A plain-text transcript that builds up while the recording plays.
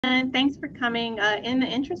And thanks for coming. In the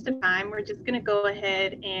interest of time, we're just going to go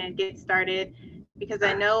ahead and get started because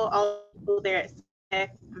I know all the people there at SEC,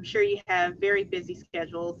 I'm sure you have very busy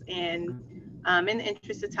schedules, and in the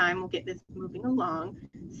interest of time, we'll get this moving along.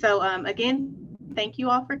 So again, thank you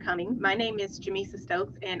all for coming. My name is Jamisa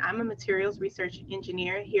Stokes, and I'm a materials research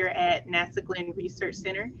engineer here at NASA Glenn Research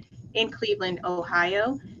Center in Cleveland,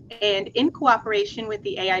 Ohio. And in cooperation with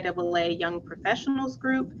the AIAA Young Professionals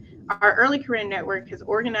Group, our Early Career Network has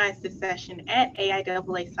organized this session at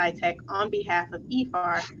AIAA SciTech on behalf of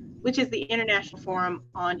IFAR, which is the International Forum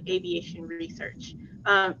on Aviation Research.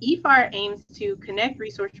 IFAR aims to connect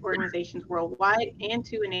research organizations worldwide and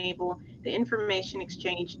to enable the information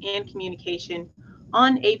exchange and communication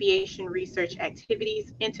on aviation research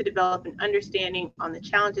activities and to develop an understanding on the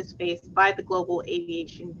challenges faced by the global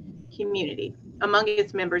aviation community among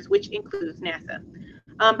its members, which includes NASA.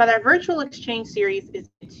 But our virtual exchange series is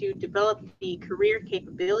to develop the career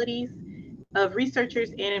capabilities of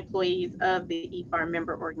researchers and employees of the IFAR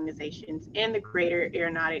member organizations and the greater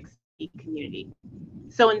aeronautics community.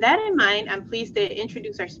 So, in that in mind, I'm pleased to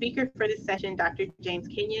introduce our speaker for this session, Dr. James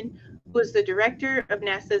Kenyon, who is the director of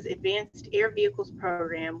NASA's Advanced Air Vehicles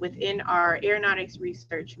Program within our Aeronautics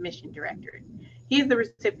Research Mission Directorate. He is the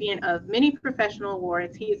recipient of many professional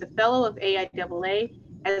awards. He is a fellow of AIAA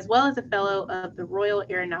as well as a fellow of the Royal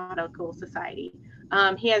Aeronautical Society.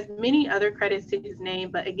 He has many other credits to his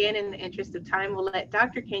name, but again, in the interest of time, we'll let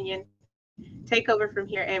Dr. Kenyon take over from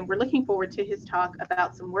here. And we're looking forward to his talk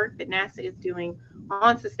about some work that NASA is doing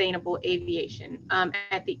on sustainable aviation.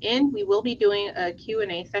 At the end, we will be doing a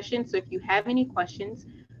Q&A session. So if you have any questions,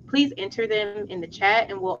 please enter them in the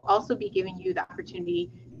chat, and we'll also be giving you the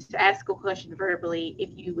opportunity to ask a question verbally if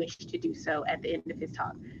you wish to do so at the end of his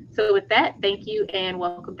talk. So with that, thank you and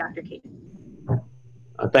welcome, Dr. Caden.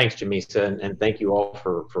 Thanks, Jamisa, and thank you all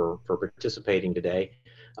for participating today.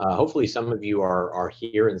 Hopefully some of you are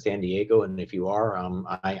here in San Diego, and if you are,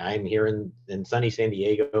 I'm here in sunny San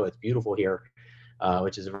Diego. It's beautiful here,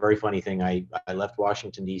 which is a very funny thing. I left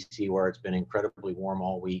Washington, D.C., where it's been incredibly warm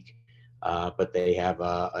all week, but they have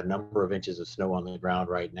a number of inches of snow on the ground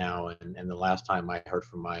right now, and the last time I heard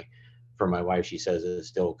from my wife, she says it's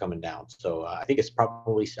still coming down. So I think it's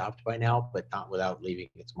probably stopped by now, but not without leaving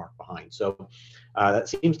its mark behind. So that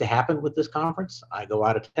seems to happen with this conference. I go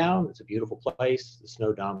out of town. It's a beautiful place. The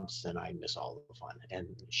snow dumps, and I miss all of the fun. And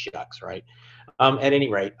shucks, right? At any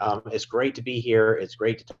rate, it's great to be here. It's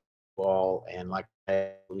great to talk to you all. And like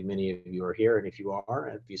many of you are here, and if you are,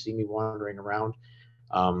 and if you see me wandering around,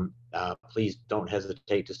 please don't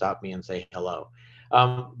hesitate to stop me and say hello.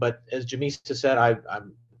 But as Jamisa said,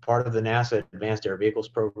 I'm part of the NASA Advanced Air Vehicles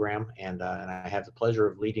Program, and I have the pleasure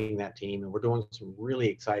of leading that team, and we're doing some really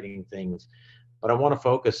exciting things. But I want to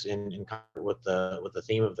focus with the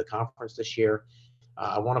theme of the conference this year.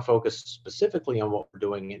 I want to focus specifically on what we're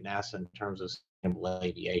doing at NASA in terms of sustainable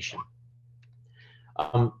aviation.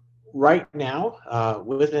 Right now,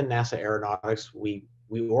 within NASA Aeronautics, we've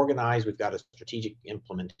got a strategic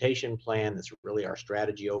implementation plan that's really our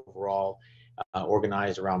strategy overall,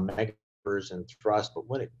 organized around megawatt and thrust. But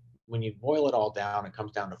when you boil it all down, it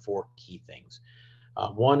comes down to four key things.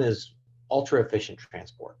 One is ultra efficient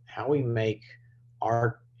transport, how we make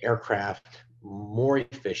our aircraft more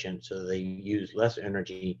efficient so they use less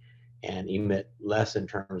energy and emit less in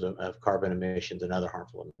terms of carbon emissions and other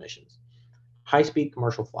harmful emissions. High-speed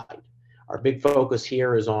commercial flight. Our big focus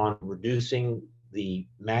here is on reducing the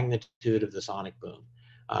magnitude of the sonic boom.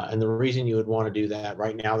 And the reason you would want to do that,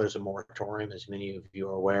 right now there's a moratorium, as many of you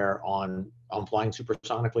are aware, on flying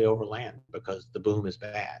supersonically over land because the boom is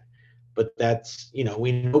bad. But that's,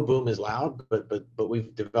 we know boom is loud, but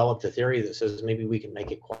we've developed a theory that says maybe we can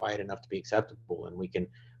make it quiet enough to be acceptable, and we can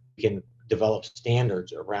develop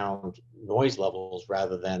standards around noise levels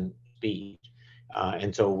rather than speed.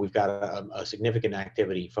 And so we've got a significant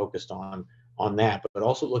activity focused on that, but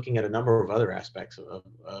also looking at a number of other aspects of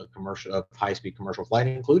high-speed commercial flight,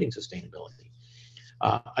 including sustainability.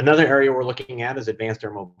 Another area we're looking at is advanced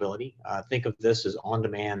air mobility. Think of this as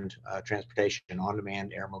on-demand transportation,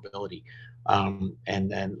 on-demand air mobility,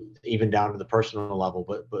 and even down to the personal level,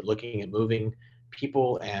 but looking at moving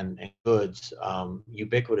people and goods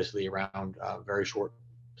ubiquitously around very short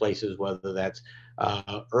places, whether that's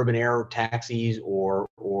urban air taxis or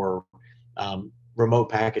remote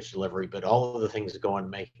package delivery, but all of the things that go into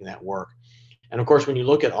making that work. And of course, when you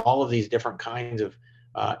look at all of these different kinds of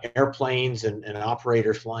airplanes and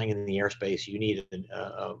operators flying in the airspace, you need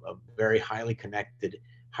a very highly connected,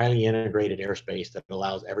 highly integrated airspace that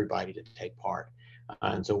allows everybody to take part.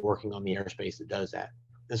 And so working on the airspace that does that.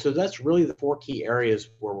 And so that's really the four key areas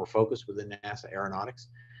where we're focused within NASA Aeronautics.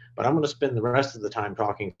 But I'm going to spend the rest of the time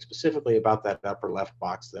talking specifically about that upper left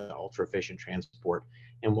box, the ultra efficient transport,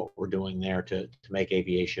 and what we're doing there to make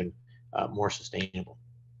aviation more sustainable.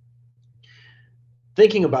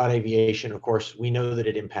 Thinking about aviation, of course, we know that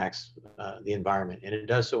it impacts the environment, and it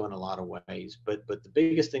does so in a lot of ways. But the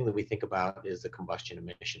biggest thing that we think about is the combustion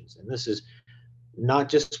emissions, and this is not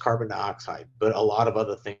just carbon dioxide, but a lot of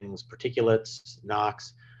other things, particulates,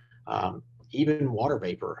 NOx, even water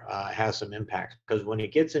vapor has some impact, because when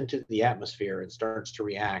it gets into the atmosphere and starts to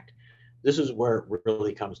react, this is where it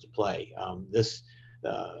really comes to play.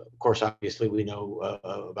 Of course, obviously, we know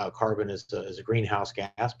about carbon as a greenhouse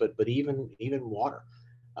gas, but even water,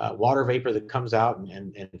 water vapor that comes out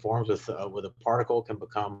and forms with a particle can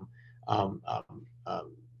become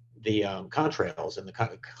the contrails, and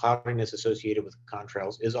the cloudiness associated with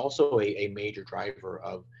contrails is also a major driver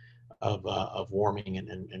of warming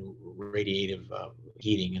and radiative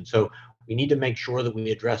heating. And so we need to make sure that we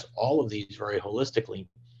address all of these very holistically.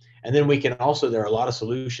 And then we can also, there are a lot of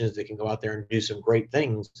solutions that can go out there and do some great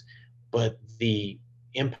things, but the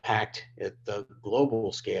impact at the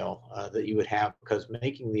global scale that you would have, because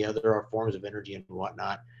making the other forms of energy and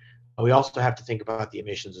whatnot, we also have to think about the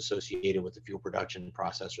emissions associated with the fuel production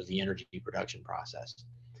process or the energy production process.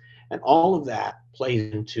 And all of that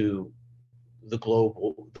plays into the globe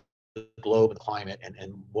and the climate,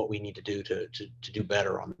 and what we need to do to do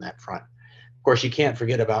better on that front. Of course, you can't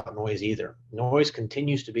forget about noise either. Noise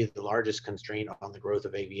continues to be the largest constraint on the growth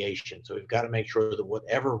of aviation. So we've got to make sure that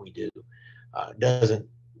whatever we do doesn't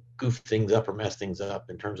goof things up or mess things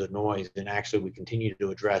up in terms of noise. And actually, we continue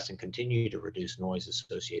to address and continue to reduce noise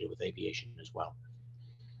associated with aviation as well.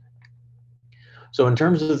 So in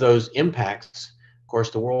terms of those impacts, of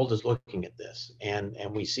course, the world is looking at this, and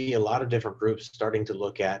we see a lot of different groups starting to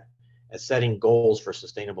look at setting goals for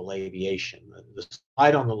sustainable aviation. The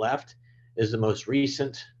slide on the left is the most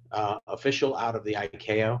recent official out of the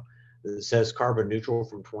ICAO. It says carbon neutral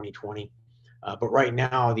from 2020. But right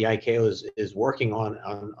now, the ICAO is working on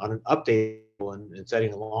an update and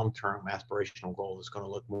setting a long-term aspirational goal that's going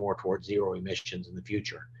to look more towards zero emissions in the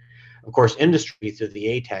future. Of course, industry through the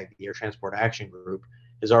ATAG, the Air Transport Action Group,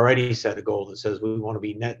 has already set a goal that says we want to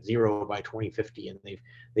be net zero by 2050, and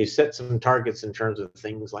they've set some targets in terms of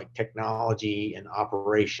things like technology and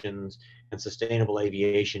operations and sustainable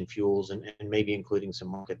aviation fuels, and maybe including some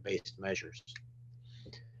market-based measures.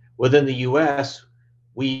 Within the U.S.,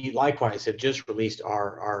 we likewise have just released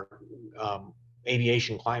our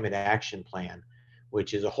Aviation Climate Action Plan,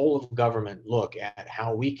 which is a whole of government look at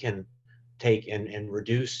how we can take and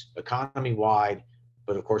reduce economy-wide,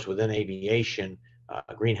 but of course within aviation,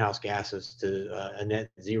 greenhouse gases to a net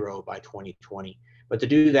zero by 2020. But to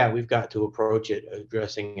do that, we've got to approach it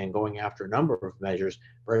addressing and going after a number of measures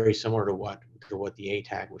very similar to what the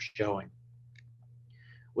ATAG was showing.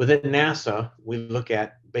 Within NASA, we look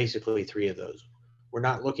at basically three of those. We're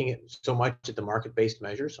not looking at so much at the market-based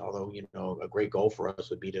measures, although a great goal for us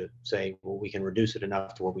would be to say, well, we can reduce it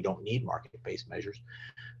enough to where we don't need market-based measures.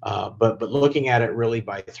 But looking at it really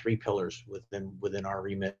by three pillars within our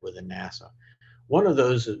remit within NASA. One of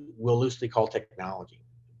those we'll loosely call technology,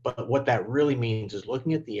 but what that really means is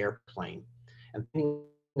looking at the airplane and thinking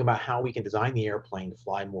about how we can design the airplane to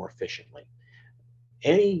fly more efficiently.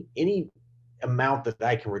 Any amount that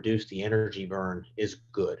I can reduce the energy burn is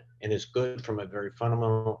good, and is good from a very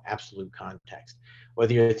fundamental, absolute context.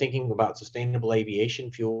 Whether you're thinking about sustainable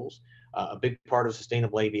aviation fuels, a big part of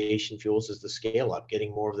sustainable aviation fuels is the scale up,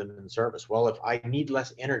 getting more of them in service. Well, if I need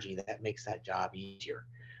less energy, that makes that job easier.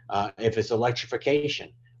 If it's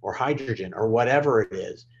electrification or hydrogen or whatever it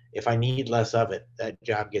is, if I need less of it, that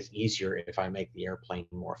job gets easier if I make the airplane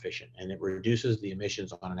more efficient, and it reduces the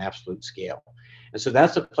emissions on an absolute scale. And so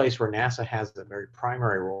that's a place where NASA has a very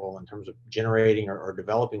primary role in terms of generating or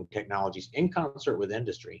developing technologies in concert with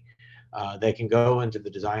industry that can go into the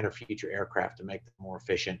design of future aircraft to make them more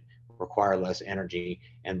efficient, require less energy,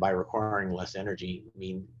 and by requiring less energy,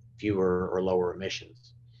 mean fewer or lower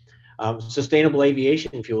emissions. Sustainable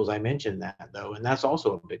aviation fuels, I mentioned that though, and that's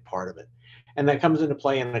also a big part of it. And that comes into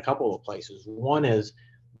play in a couple of places. One is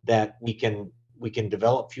that we can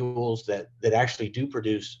develop fuels that actually do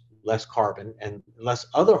produce less carbon and less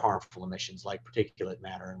other harmful emissions like particulate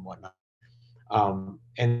matter and whatnot.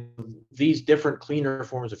 And these different cleaner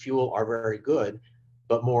forms of fuel are very good,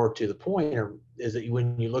 but more to the point is that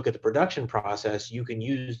when you look at the production process, you can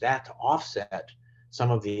use that to offset some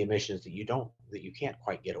of the emissions that you can't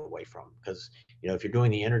quite get away from, because if you're doing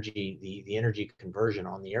the energy conversion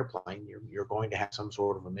on the airplane, you're going to have some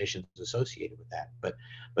sort of emissions associated with that.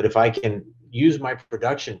 But if I can use my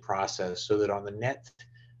production process so that on the net,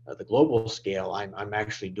 the global scale, I'm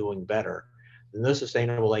actually doing better, then those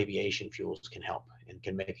sustainable aviation fuels can help and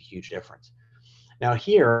can make a huge difference. Now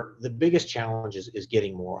here, the biggest challenge is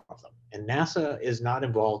getting more of them. And NASA is not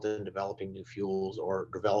involved in developing new fuels or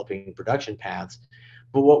developing production paths.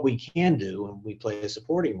 But what we can do, and we play a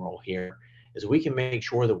supporting role here, is we can make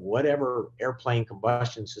sure that whatever airplane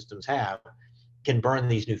combustion systems have can burn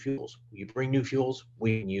these new fuels. You bring new fuels,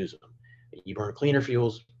 we can use them. You burn cleaner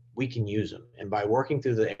fuels, we can use them. And by working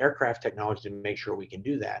through the aircraft technology to make sure we can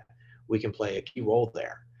do that, we can play a key role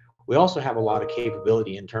there. We also have a lot of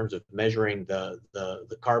capability in terms of measuring the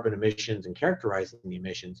carbon emissions and characterizing the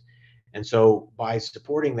emissions. And so by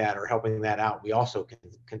supporting that or helping that out, we also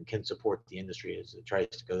can support the industry as it tries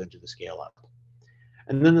to go into the scale up.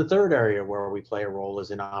 And then the third area where we play a role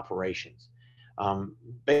is in operations.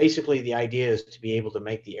 Basically, the idea is to be able to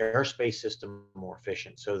make the airspace system more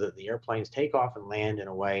efficient so that the airplanes take off and land in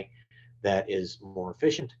a way that is more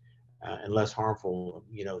efficient and less harmful,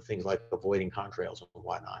 things like avoiding contrails and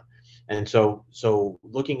whatnot. And so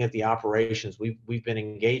looking at the operations, we've been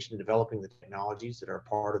engaged in developing the technologies that are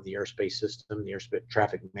part of the airspace system, the airspace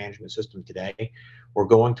traffic management system today. We're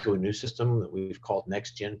going to a new system that we've called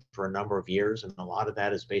Next Gen for a number of years, and a lot of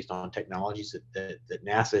that is based on technologies that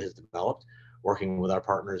NASA has developed, working with our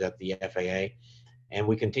partners at the FAA. And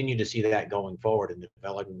we continue to see that going forward and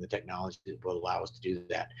developing the technology that will allow us to do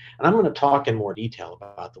that. And I'm going to talk in more detail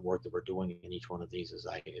about the work that we're doing in each one of these as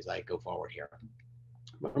I go forward here.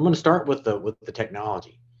 But I'm going to start with the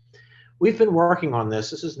technology. We've been working on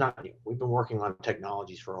this. This is not new. We've been working on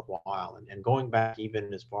technologies for a while, and going back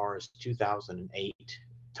even as far as 2008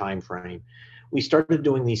 timeframe, we started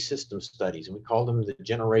doing these system studies, and we called them the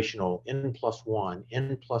generational N+1,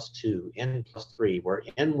 N+2, N+3, where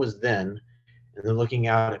N was then, and then looking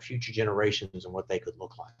out at future generations and what they could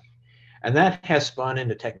look like. And that has spun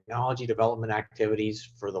into technology development activities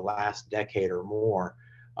for the last decade or more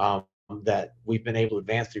that we've been able to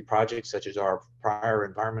advance through projects such as our prior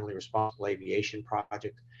environmentally responsible aviation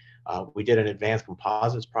project. We did an advanced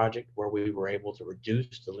composites project where we were able to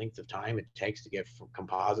reduce the length of time it takes to get from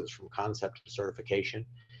composites from concept to certification.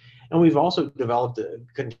 And we've also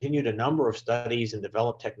continued a number of studies and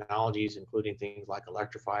developed technologies, including things like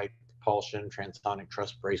electrified propulsion, transonic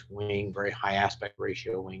truss brace wing, very high aspect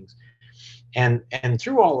ratio wings. And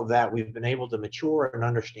through all of that, we've been able to mature and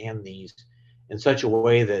understand these in such a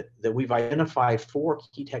way that we've identified 4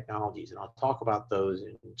 key technologies. And I'll talk about those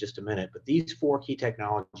in just a minute. But these 4 key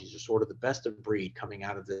technologies are sort of the best of breed coming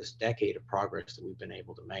out of this decade of progress that we've been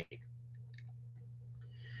able to make.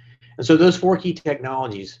 And so those 4 key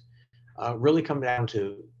technologies really come down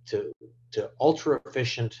to ultra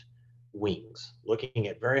efficient wings, looking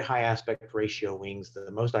at very high aspect ratio wings,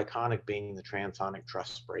 the most iconic being the transonic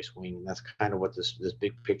truss brace wing. And that's kind of what this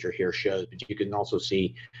big picture here shows, but you can also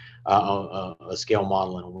see a scale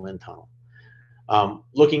model in a wind tunnel.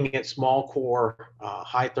 Looking at small core,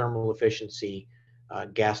 high thermal efficiency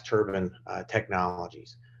gas turbine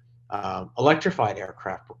technologies, electrified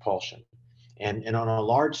aircraft propulsion. And on a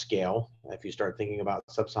large scale, if you start thinking about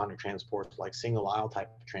subsonic transports like single aisle type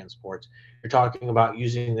of transports, you're talking about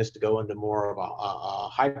using this to go into more of a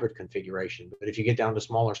hybrid configuration. But if you get down to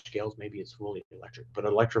smaller scales, maybe it's fully electric, but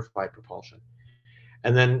electrified propulsion.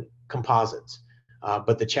 And then composites.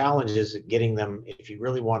 But the challenge is getting them, if you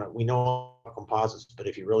really want to, we know composites, but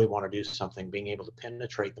if you really want to do something, being able to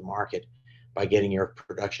penetrate the market by getting your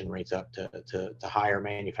production rates up to higher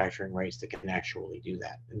manufacturing rates that can actually do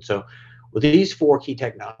that. And so with these 4 key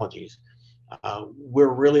technologies,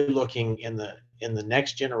 we're really looking in the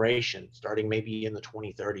next generation, starting maybe in the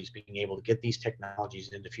 2030s, being able to get these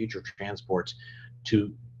technologies into future transports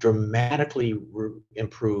to dramatically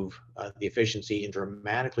improve the efficiency and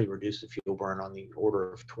dramatically reduce the fuel burn on the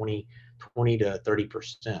order of 20 to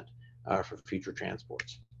 30% for future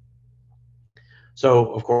transports.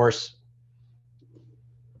 So, of course,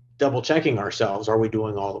 double checking ourselves, are we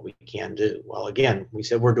doing all that we can do? Well, again, we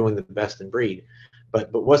said we're doing the best in breed,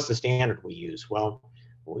 but what's the standard we use? Well,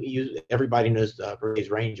 we use, everybody knows the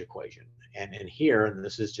Bernoulli's range equation, and here, and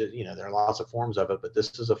this is just, there are lots of forms of it, but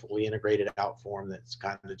this is a fully integrated out form that's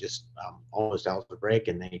kind of just almost algebraic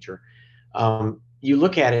in nature. You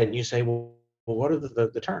look at it and you say, well, what are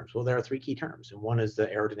the terms? Well, there are 3 key terms, and one is the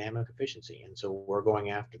aerodynamic efficiency, and so we're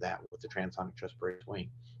going after that with the transonic truss brace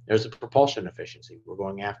wing. There's a propulsion efficiency. We're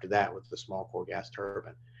going after that with the small core gas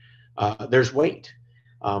turbine. There's weight.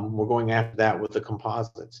 We're going after that with the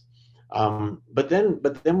composites. But then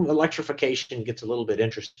electrification gets a little bit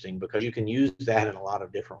interesting because you can use that in a lot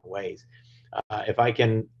of different ways. If I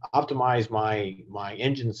can optimize my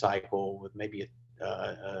engine cycle with maybe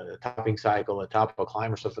a topping cycle, a top of a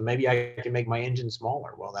climb or something. Maybe I can make my engine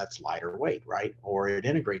smaller. Well, that's lighter weight, right? Or it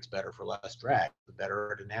integrates better for less drag,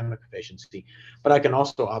 better aerodynamic efficiency. But I can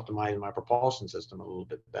also optimize my propulsion system a little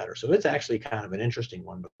bit better. So it's actually kind of an interesting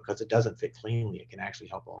one because it doesn't fit cleanly. It can actually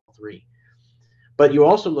help all three. But you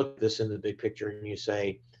also look at this in the big picture and you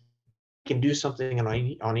say, can do something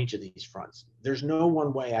on each of these fronts. There's no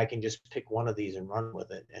one way I can just pick one of these and run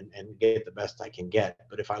with it and get the best I can get.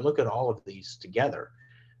 But if I look at all of these together,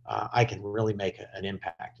 I can really make an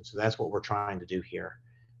impact. And so that's what we're trying to do here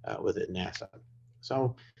with it, NASA.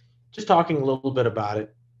 So just talking a little bit about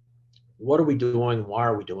it, what are we doing? Why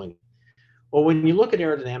are we doing it? Well, when you look at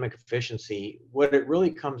aerodynamic efficiency, what it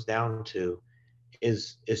really comes down to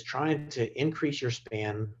is trying to increase your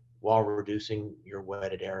span while reducing your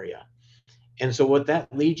wetted area. And so what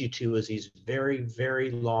that leads you to is these very,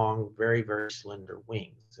 very long, very, very slender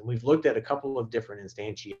wings. And we've looked at a couple of different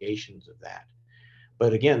instantiations of that.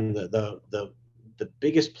 But again, the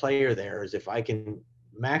biggest player there is if I can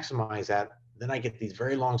maximize that, then I get these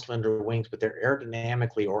very long, slender wings, but they're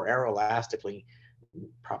aerodynamically or aeroelastically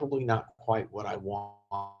probably not quite what I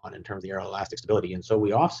want in terms of the aeroelastic stability. And so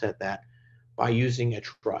we offset that by using a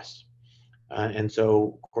truss. And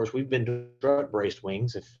so, of course, we've been doing strut braced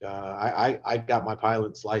wings. If I got my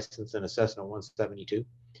pilot's license in a Cessna 172,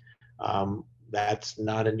 that's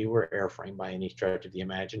not a newer airframe by any stretch of the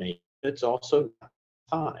imagination. It's also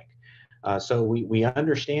transonic. So we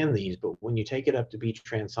understand these, but when you take it up to be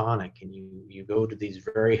transonic and you go to these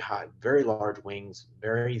very high, very large wings,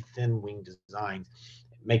 very thin wing designs,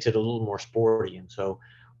 it makes it a little more sporty. And so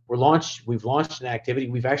we've launched an activity.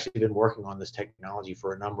 We've actually been working on this technology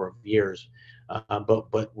for a number of years,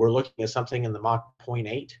 but we're looking at something in the Mach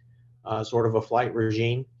 0.8 sort of a flight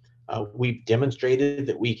regime. We've demonstrated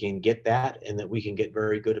that we can get that and that we can get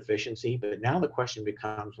very good efficiency. But now the question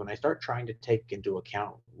becomes, when I start trying to take into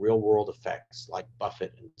account real world effects like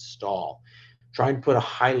buffet and stall, trying to put a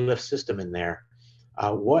high lift system in there,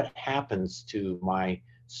 what happens to my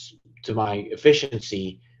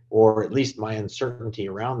efficiency, or at least my uncertainty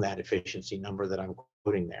around that efficiency number that I'm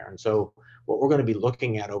putting there? And so what we're going to be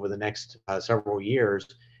looking at over the next several years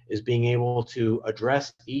is being able to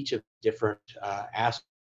address each of the different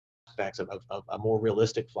aspects of a more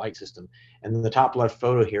realistic flight system. And the top left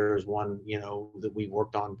photo here is one, that we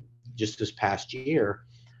worked on just this past year.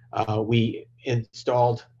 We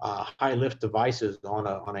installed high lift devices on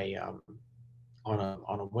a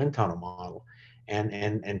wind tunnel model,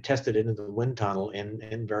 and tested it in the wind tunnel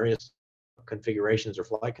in various configurations or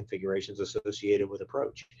flight configurations associated with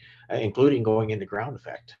approach, including going into ground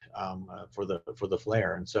effect for the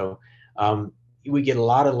flare. And so we get a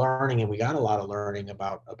lot of learning, and we got a lot of learning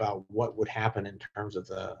about what would happen in terms of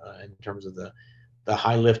the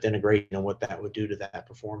high lift integration and what that would do to that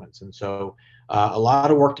performance. And so a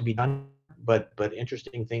lot of work to be done, but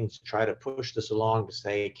interesting things to try to push this along to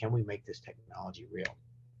say, can we make this technology real?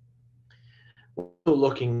 We're also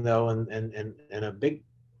looking though, and a big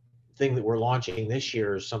thing that we're launching this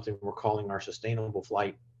year is something we're calling our sustainable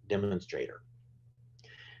flight demonstrator.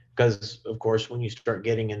 Because of course, when you start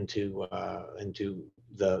getting into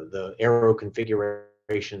the aero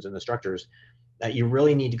configurations and the structures, that you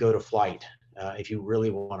really need to go to flight if you really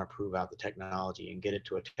want to prove out the technology and get it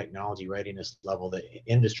to a technology readiness level that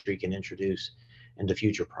industry can introduce into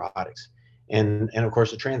future products. And of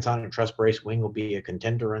course, the transonic truss brace wing will be a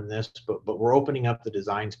contender in this, but we're opening up the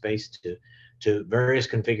design space to various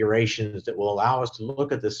configurations that will allow us to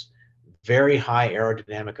look at this very high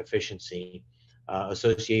aerodynamic efficiency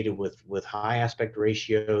associated with high aspect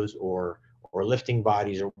ratios or lifting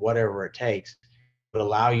bodies or whatever it takes, but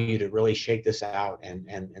allow you to really shake this out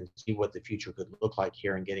and see what the future could look like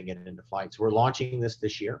here and getting it into flight. So we're launching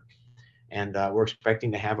this year. And we're expecting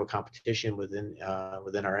to have a competition within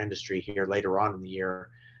our industry here later on in the year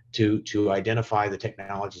to identify the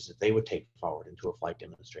technologies that they would take forward into a flight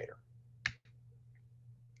demonstrator.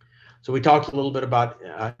 So we talked a little bit about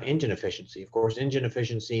engine efficiency. Of course, engine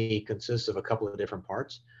efficiency consists of a couple of different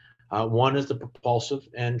parts. One is the propulsive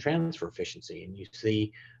and transfer efficiency, and you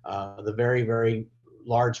see the very, very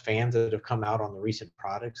large fans that have come out on the recent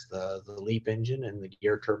products, the LEAP engine and the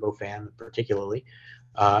gear turbofan particularly.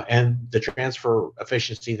 And the transfer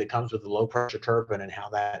efficiency that comes with the low pressure turbine and how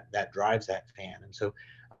that drives that fan. And so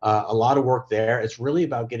a lot of work there. It's really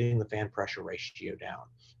about getting the fan pressure ratio down.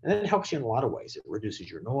 And it helps you in a lot of ways. It reduces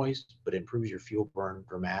your noise, but improves your fuel burn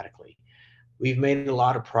dramatically. We've made a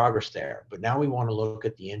lot of progress there, but now we want to look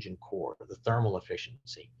at the engine core, the thermal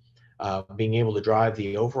efficiency, being able to drive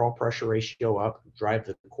the overall pressure ratio up, drive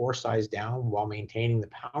the core size down while maintaining the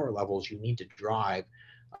power levels you need to drive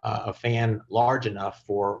a fan large enough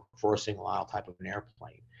for a single aisle type of an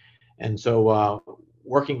airplane. And so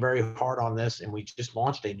working very hard on this, and we just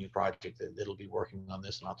launched a new project that'll be working on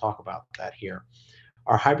this, and I'll talk about that here.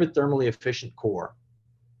 Our hybrid thermally efficient core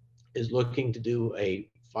is looking to do a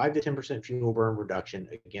 5 to 10% fuel burn reduction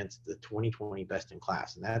against the 2020 best in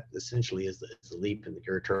class. And that essentially is the LEAP and the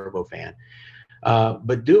Gear turbofan.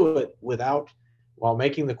 But do it while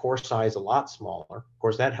making the core size a lot smaller. Of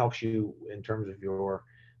course, that helps you in terms of your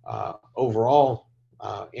overall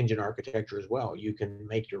engine architecture as well. You can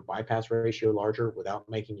make your bypass ratio larger without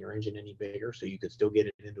making your engine any bigger, so you could still get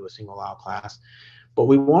it into a single aisle class. But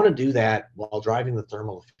we want to do that while driving the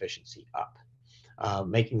thermal efficiency up.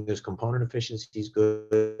 Making those component efficiencies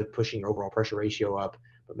good, pushing your overall pressure ratio up,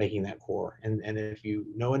 but making that core. And if you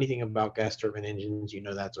know anything about gas turbine engines, you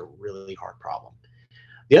know that's a really hard problem.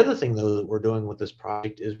 The other thing, though, that we're doing with this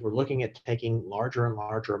project is we're looking at taking larger and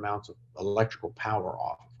larger amounts of electrical power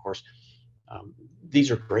off. Of course,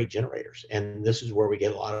 these are great generators, and this is where we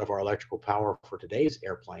get a lot of our electrical power for today's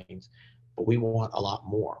airplanes, but we want a lot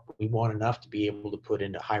more. We want enough to be able to put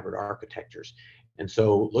into hybrid architectures. And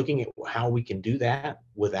so looking at how we can do that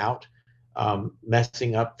without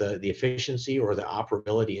messing up the efficiency or the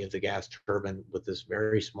operability of the gas turbine with this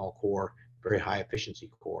very small core, very high efficiency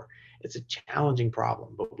core. It's a challenging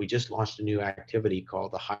problem, but we just launched a new activity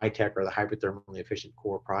called the high-tech or the hybrid thermally efficient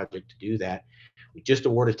core project to do that. We just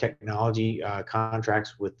awarded technology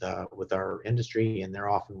contracts with our industry, and they're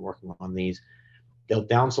often working on these. They'll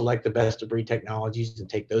down select the best of breed technologies and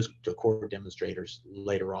take those to core demonstrators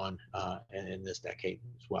later on in this decade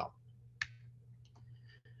as well.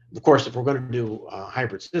 Of course, if we're going to do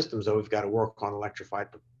hybrid systems, though, we've got to work on electrified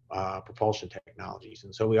propulsion technologies.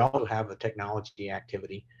 And so we also have a technology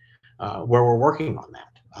activity where we're working on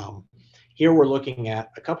that. Here we're looking at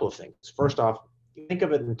a couple of things. First off, think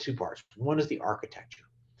of it in two parts. One is the architecture.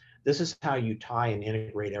 This is how you tie and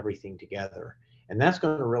integrate everything together. And that's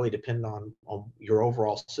going to really depend on your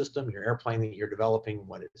overall system, your airplane that you're developing,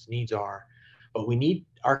 what its needs are. But we need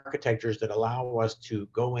architectures that allow us to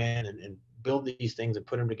go in and build these things and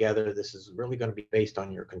put them together. This is really going to be based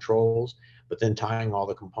on your controls, but then tying all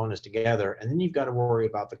the components together. And then you've got to worry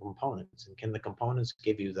about the components. And can the components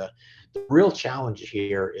give you the real challenge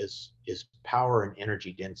here is power and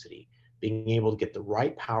energy density, being able to get the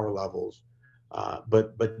right power levels,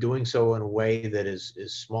 but doing so in a way that is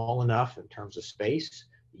small enough in terms of space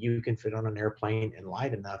you can fit on an airplane, and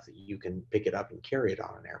light enough that you can pick it up and carry it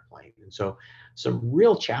on an airplane. And so some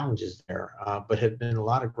real challenges there, but have been a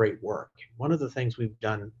lot of great work. One of the things we've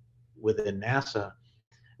done within NASA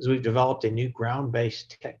is we've developed a new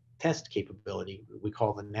ground-based test capability we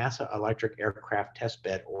call the NASA Electric Aircraft Test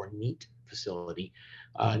Bed, or NEAT facility,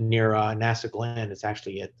 near NASA Glenn. It's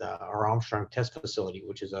actually at our Armstrong Test Facility,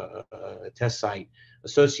 which is a test site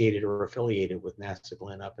associated or affiliated with NASA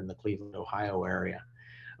Glenn up in the Cleveland, Ohio area.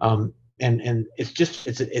 And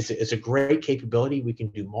it's a great capability. We can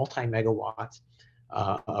do multi-megawatts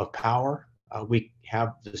of power. We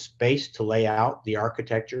have the space to lay out the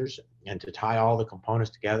architectures and to tie all the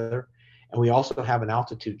components together. And we also have an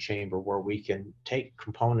altitude chamber where we can take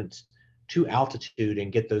components to altitude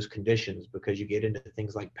and get those conditions, because you get into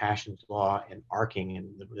things like Paschen's law and arcing and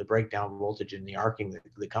the breakdown voltage and the arcing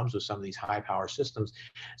that comes with some of these high power systems.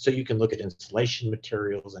 So you can look at insulation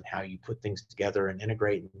materials and how you put things together and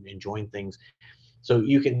integrate and join things. So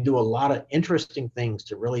you can do a lot of interesting things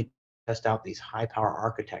to really test out these high power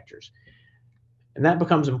architectures. And that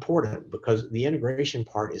becomes important because the integration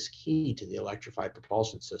part is key to the electrified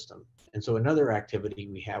propulsion system. And so another activity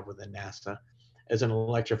we have within NASA is an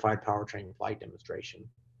electrified powertrain flight demonstration.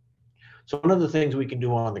 So one of the things we can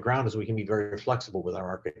do on the ground is we can be very flexible with our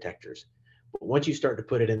architectures. But once you start to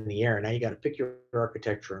put it in the air, now you got to pick your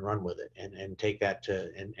architecture and run with it and take that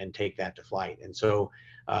to flight. And so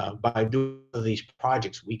by doing these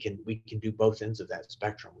projects, we can do both ends of that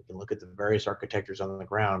spectrum. We can look at the various architectures on the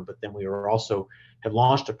ground, but then we also have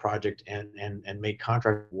launched a project and made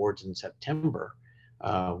contract awards in September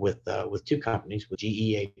with two companies, with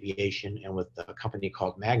GE Aviation and with a company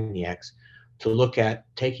called MagniX, to look at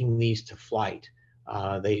taking these to flight.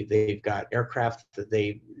 They've got aircraft that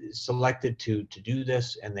they selected to do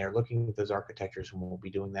this, and they're looking at those architectures, and we'll be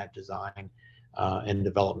doing that design and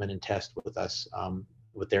development and test with us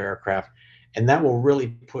with their aircraft. And that will really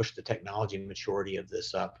push the technology maturity of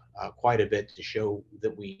this up quite a bit, to show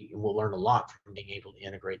that we will learn a lot from being able to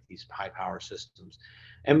integrate these high power systems.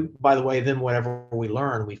 And by the way, then whatever we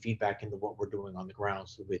learn, we feed back into what we're doing on the ground,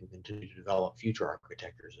 so we can continue to develop future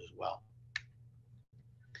architectures as well.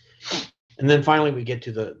 And then finally, we get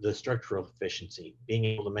to the structural efficiency, being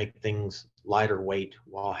able to make things lighter weight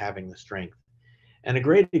while having the strength. And a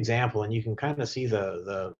great example, and you can kind of see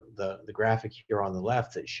the graphic here on the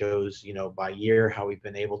left that shows, by year how we've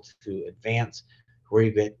been able to advance, where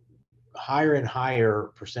you get higher and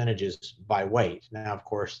higher percentages by weight. Now, of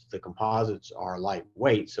course, the composites are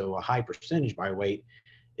lightweight, so a high percentage by weight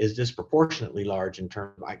is disproportionately large in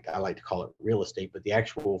terms of, I like to call it real estate, but the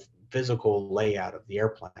actual physical layout of the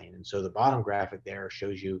airplane. And so the bottom graphic there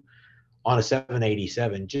shows you on a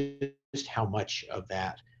 787 just how much of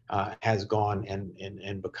that has gone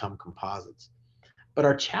and become composites. But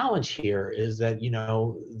our challenge here is that,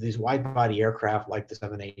 these wide body aircraft like the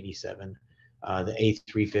 787, the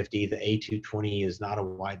A350, the A220 is not a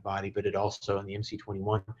wide body, but it also, in the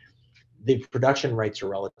MC-21, the production rates are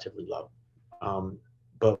relatively low.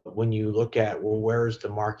 But when you look at, well, where's the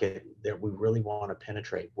market that we really want to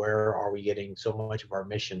penetrate? Where are we getting so much of our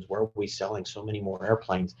missions? Where are we selling so many more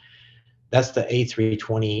airplanes? That's the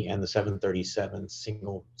A320 and the 737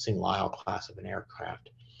 single aisle class of an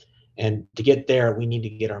aircraft. And to get there, we need to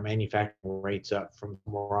get our manufacturing rates up from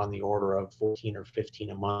more on the order of 14 or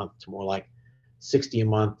 15 a month to more like 60 a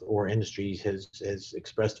month, or industries has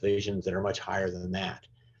expressed visions that are much higher than that.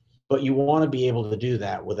 But you want to be able to do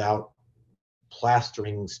that without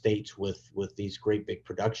plastering states with these great big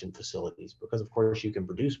production facilities, because of course you can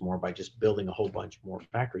produce more by just building a whole bunch more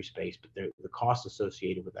factory space, but the cost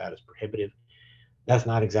associated with that is prohibitive. That's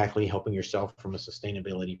not exactly helping yourself from a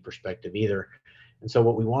sustainability perspective either. And so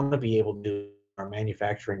what we want to be able to do is our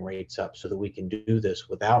manufacturing rates up so that we can do this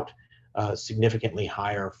without significantly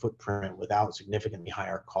higher footprint, without significantly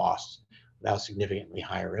higher costs, without significantly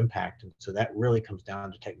higher impact. And so that really comes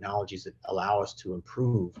down to technologies that allow us to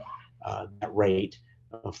improve that rate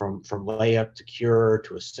from layup to cure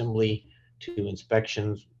to assembly to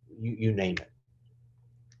inspections, you name it.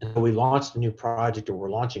 And so we launched a new project, or we're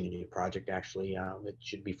launching a new project actually. It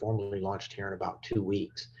should be formally launched here in about 2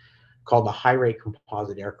 weeks, called the High Rate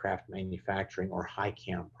Composite Aircraft Manufacturing, or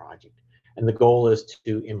HICAM project. And the goal is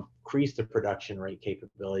to increase the production rate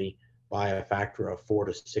capability by a factor of 4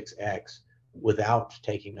 to 6x without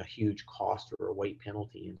taking a huge cost or a weight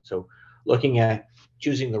penalty. And so looking at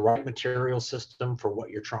choosing the right material system for what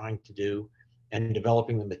you're trying to do, and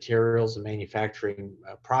developing the materials and manufacturing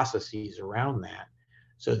processes around that,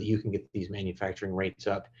 so that you can get these manufacturing rates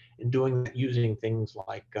up, and doing that using things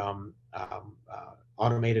like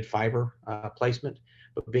automated fiber placement,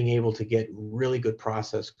 but being able to get really good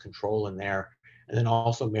process control in there, and then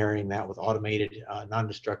also marrying that with automated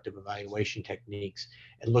non-destructive evaluation techniques,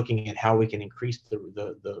 and looking at how we can increase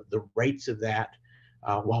the rates of that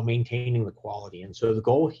while maintaining the quality. And so the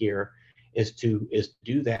goal here is to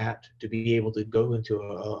do that, to be able to go into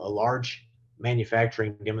a large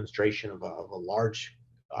manufacturing demonstration of a large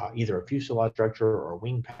either a fuselage structure or a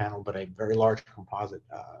wing panel, but a very large composite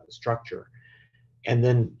structure, and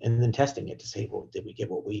then testing it to say, well, did we get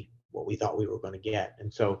what we thought we were going to get?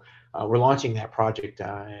 And so we're launching that project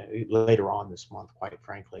later on this month. Quite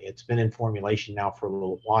frankly, it's been in formulation now for a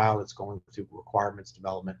little while. It's going through requirements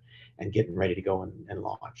development and getting ready to go and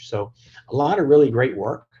launch. So a lot of really great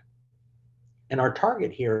work. And our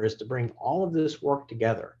target here is to bring all of this work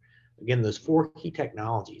together. Again, those 4 key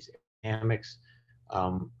technologies: dynamics,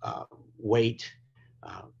 weight,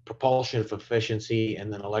 propulsion efficiency,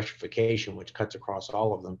 and then electrification, which cuts across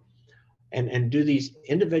all of them, and do these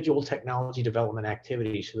individual technology development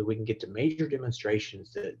activities so that we can get to major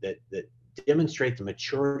demonstrations that demonstrate the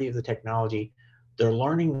maturity of the technology, the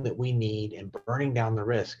learning that we need, and burning down the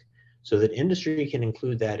risk, so that industry can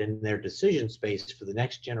include that in their decision space for the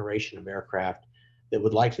next generation of aircraft that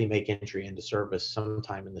would likely make entry into service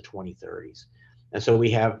sometime in the 2030s. And so we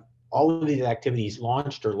have all of these activities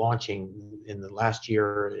launched or launching in the last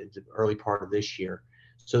year, the early part of this year,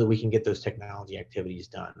 so that we can get those technology activities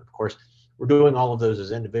done. Of course, we're doing all of those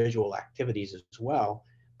as individual activities as well,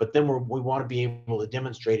 but then we want to be able to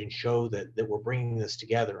demonstrate and show that we're bringing this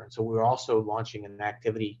together. And so we're also launching an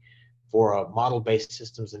activity for a model-based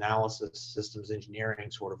systems analysis, systems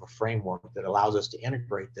engineering sort of a framework that allows us to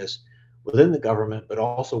integrate this within the government, but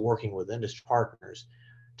also working with industry partners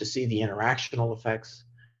to see the interactional effects,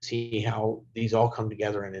 see how these all come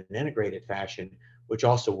together in an integrated fashion, which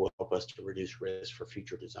also will help us to reduce risk for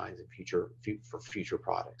future designs and future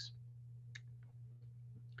products.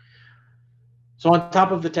 So on top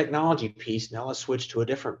of the technology piece, now let's switch to a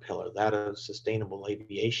different pillar, that of sustainable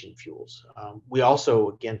aviation fuels. We also,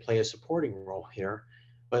 again, play a supporting role here,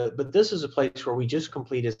 but this is a place where we just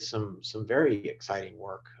completed some very exciting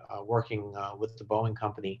work, working with the Boeing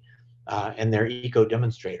company and their eco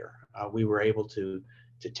demonstrator. We were able to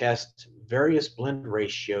test various blend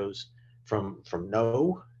ratios from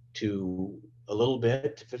no to a little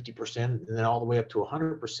bit to 50%, and then all the way up to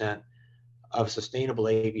 100% of sustainable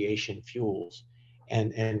aviation fuels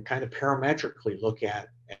and kind of parametrically look at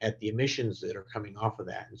the emissions that are coming off of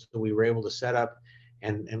that. And so we were able to set up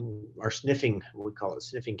and our sniffing, we call it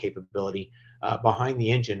sniffing capability, behind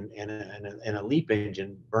the engine and a LEAP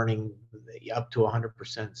engine burning up to 100%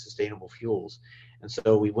 sustainable fuels. And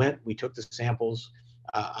so we took the samples.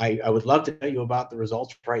 I would love to tell you about the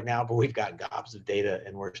results right now, but we've got gobs of data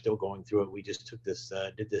and we're still going through it. We just did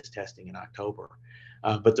this testing in October.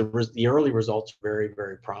 But the early results are very,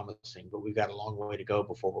 very promising, but we've got a long way to go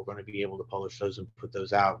before we're going to be able to publish those and put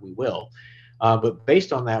those out. We will. But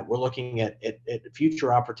based on that, we're looking at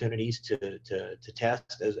future opportunities to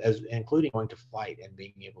test, as including going to flight and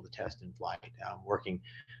being able to test in flight, working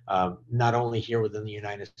not only here within the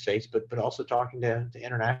United States, but also talking to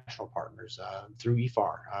international partners through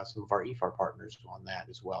IFAR, some of our IFAR partners on that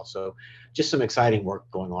as well. So just some exciting work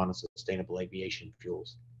going on in sustainable aviation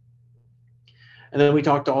fuels. And then we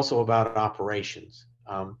talked also about operations,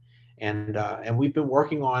 and we've been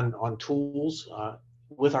working on tools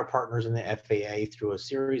with our partners in the FAA through a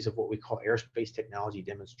series of what we call airspace technology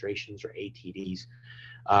demonstrations, or ATDs.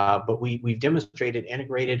 But we've demonstrated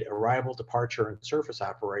integrated arrival, departure, and surface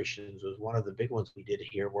operations was one of the big ones we did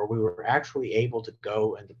here, where we were actually able to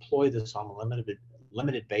go and deploy this on a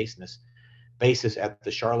limited basis at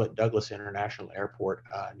the Charlotte Douglas International Airport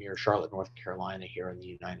near Charlotte, North Carolina, here in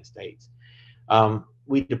the United States.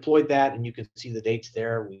 We deployed that, and you can see the dates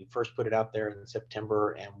there. We first put it out there in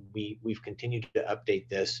September, and we've continued to update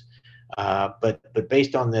this. But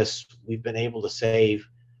based on this, we've been able to save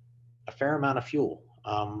a fair amount of fuel.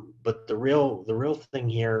 But the real thing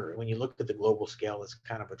here, when you look at the global scale, is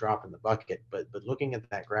kind of a drop in the bucket. But looking at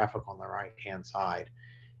that graphic on the right-hand side,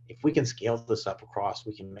 if we can scale this up across,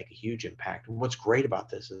 we can make a huge impact. And what's great about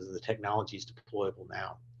this is the technology is deployable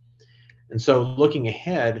now. And so looking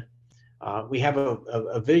ahead, we have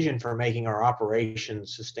a vision for making our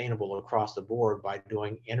operations sustainable across the board by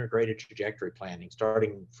doing integrated trajectory planning,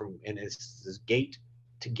 starting from, and it's gate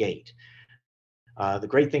to gate. The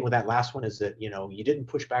great thing with that last one is that, you didn't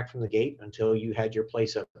push back from the gate until you had your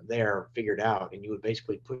place up there figured out, and you would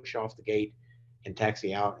basically push off the gate and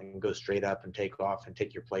taxi out and go straight up and take off and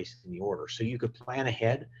take your place in the order. So you could plan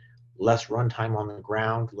ahead, less runtime on the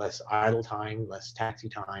ground, less idle time, less taxi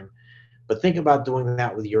time. But think about doing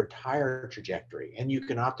that with your entire trajectory, and you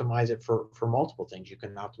can optimize it for multiple things. You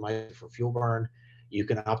can optimize it for fuel burn. You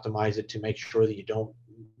can optimize it to make sure that you don't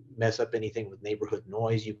mess up anything with neighborhood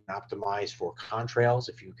noise. You can optimize for contrails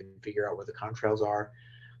if you can figure out where the contrails are.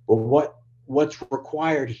 But what's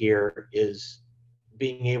required here is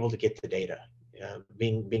being able to get the data,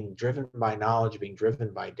 being driven by knowledge, being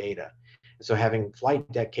driven by data. So having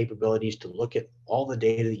flight deck capabilities to look at all the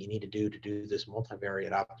data that you need to do this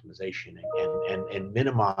multivariate optimization and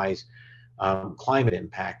minimize climate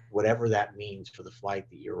impact, whatever that means for the flight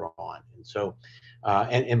that you're on. And so,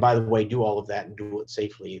 and by the way, do all of that and do it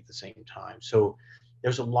safely at the same time. So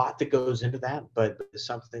there's a lot that goes into that, but it's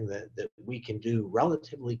something that we can do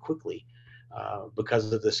relatively quickly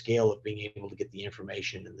because of the scale of being able to get the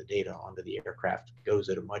information and the data onto the aircraft. It goes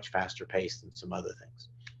at a much faster pace than some other things.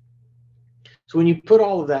 So when you put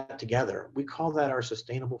all of that together, we call that our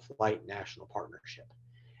Sustainable Flight National Partnership.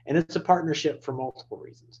 And it's a partnership for multiple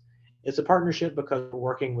reasons. It's a partnership because we're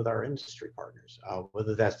working with our industry partners,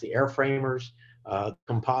 whether that's the airframers,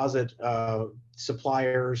 composite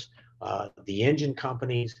suppliers, the engine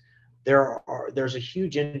companies. There's a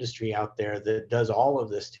huge industry out there that does all of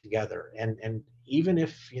this together. And even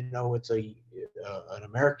if it's an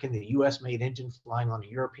American, a U.S.-made engine flying on a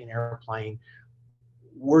European airplane,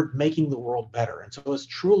 we're making the world better. And so it's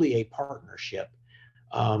truly a partnership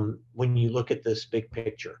when you look at this big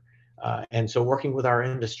picture. And so working with our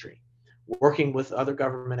industry, working with other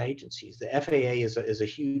government agencies. The FAA is a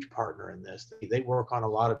huge partner in this. They work on a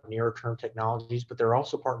lot of near-term technologies, but they're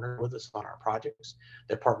also partnered with us on our projects.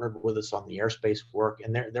 They're partnered with us on the airspace work,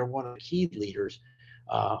 and they're one of the key leaders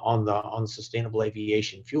on sustainable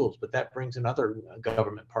aviation fuels. But that brings in other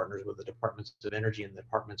government partners with the Departments of Energy and the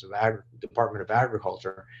Department of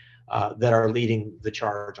Agriculture that are leading the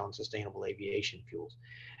charge on sustainable aviation fuels.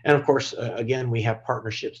 And of course, again, we have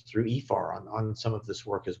partnerships through IFAR on some of this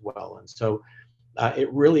work as well. And so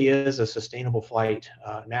it really is a sustainable flight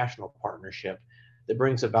national partnership that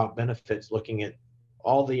brings about benefits looking at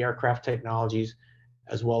all the aircraft technologies,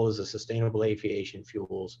 as well as the sustainable aviation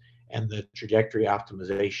fuels and the trajectory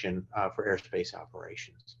optimization for airspace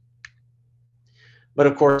operations. But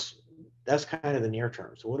of course, that's kind of the near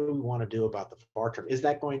term. So what do we want to do about the far term? Is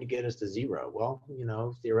that going to get us to zero? Well,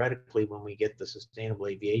 theoretically, when we get the sustainable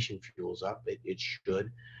aviation fuels up, it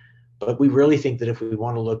should. But we really think that if we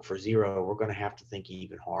want to look for zero, we're going to have to think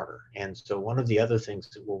even harder. And so one of the other things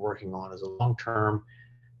that we're working on is a long-term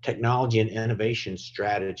technology and innovation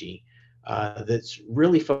strategy that's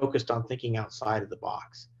really focused on thinking outside of the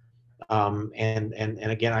box. And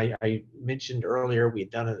again, I mentioned earlier, we had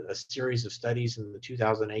done a series of studies in the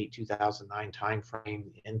 2008, 2009 timeframe,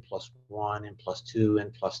 N+1, N+2,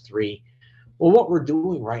 N+3. Well, what we're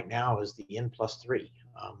doing right now is the N+3.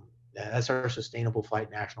 That's our Sustainable Flight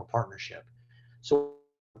National Partnership. So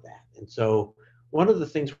that, and so one of the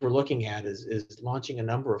things we're looking at is launching a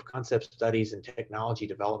number of concept studies and technology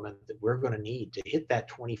development that we're going to need to hit that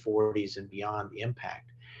 2040s and beyond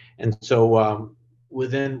impact. And so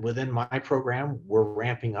within my program, we're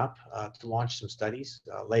ramping up to launch some studies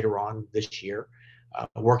later on this year,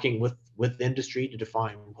 working with industry to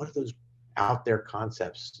define what are those out there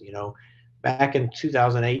concepts. You know, back in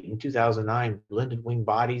 2008 and 2009, blended wing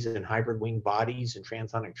bodies and hybrid wing bodies and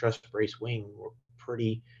transonic truss brace wing were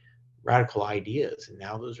pretty radical ideas, and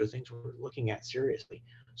now those are things we're looking at seriously.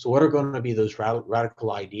 So what are going to be those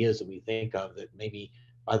radical ideas that we think of that maybe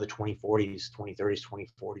by the 2040s, 2030s,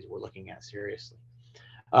 2040s, we're looking at seriously?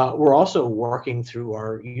 We're also working through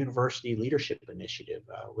our university leadership initiative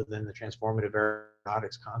within the Transformative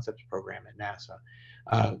Aeronautics Concepts program at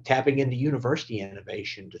NASA, tapping into university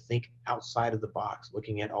innovation to think outside of the box,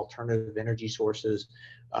 looking at alternative energy sources,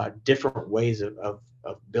 different ways of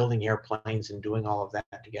building airplanes and doing all of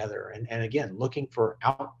that together. And again, looking for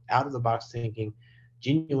out of the box thinking,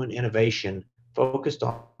 genuine innovation focused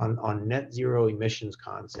on net zero emissions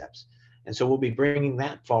concepts. And so we'll be bringing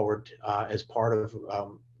that forward as part of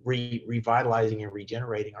revitalizing and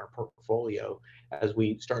regenerating our portfolio as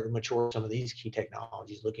we start to mature some of these key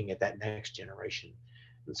technologies, looking at that next generation.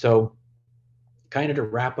 And so kind of to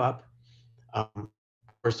wrap up, of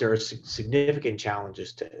course, there are significant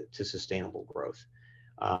challenges to sustainable growth.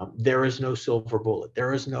 There is no silver bullet.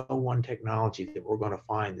 There is no one technology that we're going to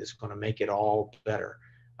find that's going to make it all better.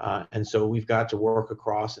 And so we've got to work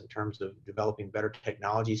across in terms of developing better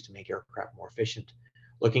technologies to make aircraft more efficient,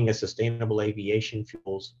 looking at sustainable aviation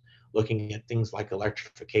fuels, looking at things like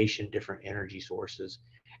electrification, different energy sources,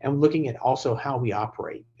 and looking at also how we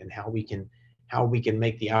operate and how we can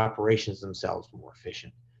make the operations themselves more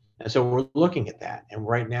efficient. And so we're looking at that. And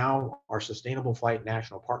right now, our Sustainable Flight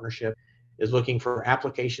National Partnership is looking for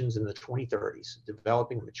applications in the 2030s,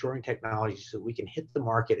 developing maturing technologies so we can hit the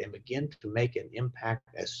market and begin to make an impact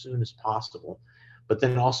as soon as possible. But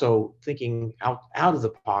then also thinking out of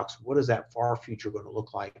the box, what is that far future going to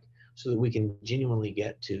look like so that we can genuinely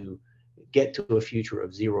get to a future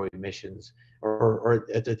of zero emissions, or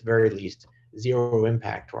at the very least, zero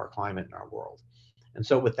impact to our climate and our world. And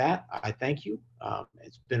so with that, I thank you.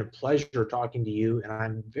 It's been a pleasure talking to you, and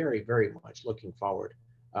I'm very, very much looking forward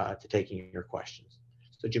to taking your questions.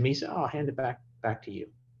 So Jamisa, I'll hand it back to you.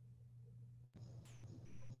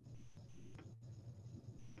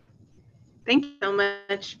 Thank you so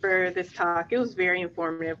much for this talk. It was very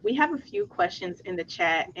informative. We have a few questions in the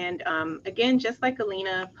chat. And again, just like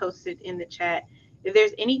Alina posted in the chat, if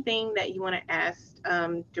there's anything that you want to ask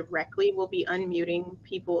directly, we'll be unmuting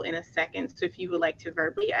people in a second. So if you would like to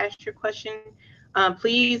verbally ask your question,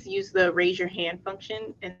 please use the raise your hand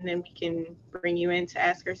function, and then we can bring you in to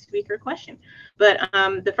ask our speaker a question. But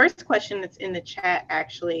the first question that's in the chat,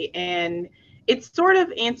 actually, and it's sort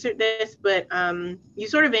of answered this, but you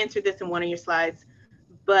sort of answered this in one of your slides.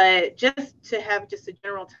 But just to have just a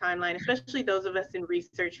general timeline, especially those of us in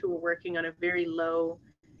research who are working on a very low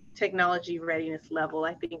technology readiness level,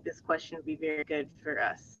 I think this question would be very good for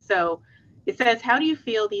us. So it says, how do you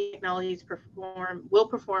feel the technologies will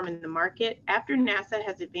perform in the market after NASA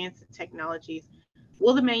has advanced the technologies?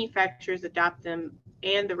 Will the manufacturers adopt them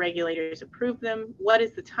and the regulators approve them? What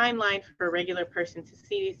is the timeline for a regular person to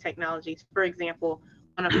see these technologies, for example,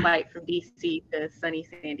 on a flight from DC to sunny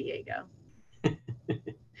San Diego?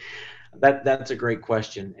 That's a great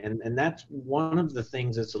question. And that's one of the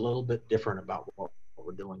things that's a little bit different about what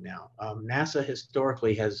we're doing now. NASA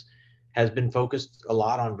historically has been focused a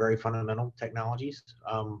lot on very fundamental technologies,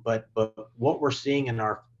 but what we're seeing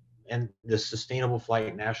in the Sustainable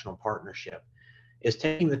Flight National Partnership is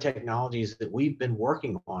taking the technologies that we've been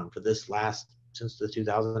working on since the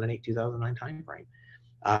 2008, 2009 timeframe,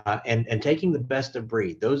 and taking the best of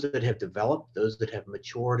breed, those that have developed, those that have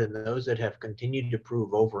matured, and those that have continued to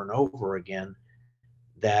prove over and over again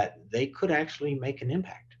that they could actually make an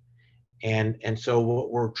impact. And so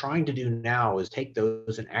what we're trying to do now is take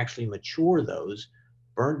those and actually mature those,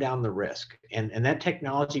 burn down the risk. And that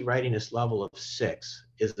technology readiness level of 6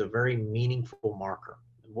 is a very meaningful marker.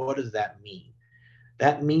 What does that mean?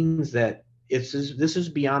 That means that this is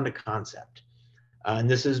beyond a concept. and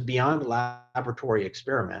this is beyond laboratory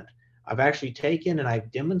experiment. I've actually taken and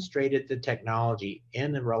I've demonstrated the technology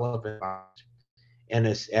in a relevant environment, and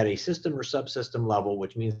it's at a system or subsystem level,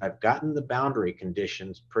 which means I've gotten the boundary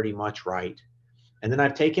conditions pretty much right. And then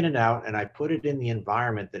I've taken it out and I put it in the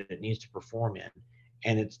environment that it needs to perform in,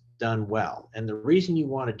 and it's done well. And the reason you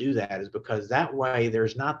want to do that is because that way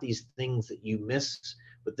there's not these things that you miss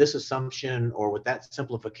with this assumption or with that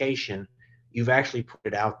simplification. You've actually put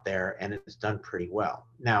it out there and it's done pretty well.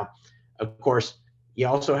 Now, of course, you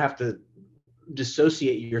also have to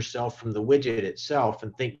dissociate yourself from the widget itself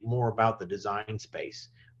and think more about the design space.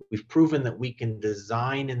 We've proven that we can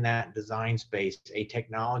design in that design space a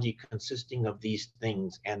technology consisting of these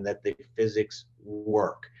things and that the physics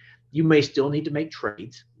work. You may still need to make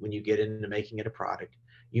trades when you get into making it a product.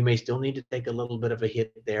 You may still need to take a little bit of a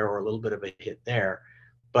hit there or a little bit of a hit there,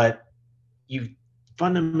 but you've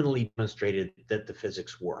fundamentally demonstrated that the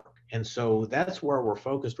physics work. And so that's where we're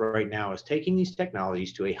focused right now, is taking these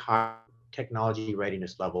technologies to a high technology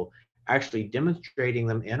readiness level, actually demonstrating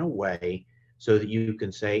them in a way so that you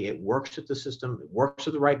can say it works at the system, it works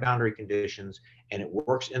at the right boundary conditions, and it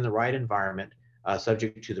works in the right environment,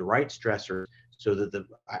 subject to the right stressors, so that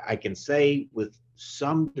I can say with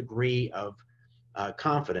some degree of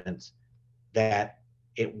confidence that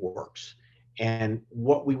it works. And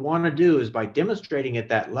what we want to do is, by demonstrating at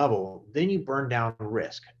that level, then you burn down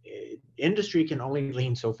risk. Industry can only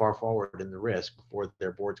lean so far forward in the risk before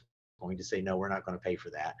their board's going to say, no, we're not going to pay for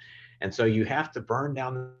that. And so you have to burn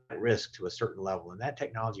down that risk to a certain level. And that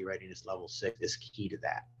technology readiness level 6 is key to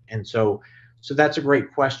that. And so that's a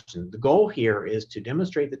great question. The goal here is to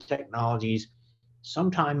demonstrate the technologies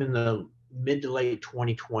sometime in the mid to late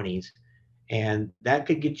 2020s, and that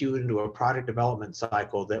could get you into a product development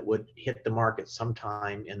cycle that would hit the market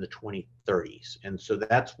sometime in the 2030s. And so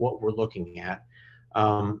that's what we're looking at.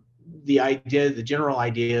 The general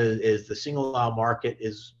idea is the single aisle market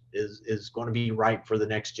is going to be ripe for the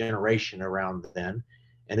next generation around then.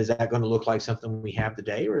 And is that going to look like something we have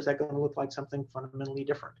today, or is that going to look like something fundamentally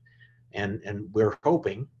different? And we're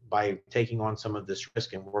hoping, by taking on some of this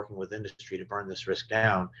risk and working with industry to burn this risk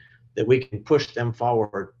down, that we can push them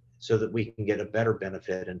forward so that we can get a better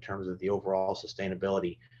benefit in terms of the overall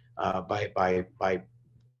sustainability, by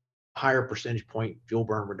higher percentage point fuel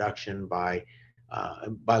burn reduction, by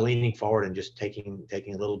leaning forward and just taking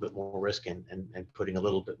a little bit more risk and putting a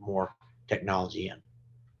little bit more technology in.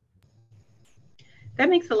 That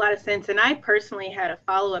makes a lot of sense. And I personally had a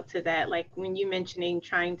follow-up to that, like when you mentioning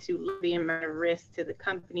trying to limit the amount of risk to the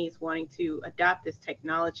companies wanting to adopt this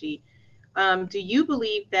technology. Do you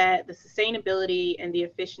believe that the sustainability and the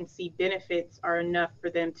efficiency benefits are enough for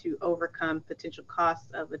them to overcome potential costs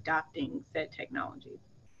of adopting said technology?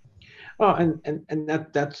 Well, and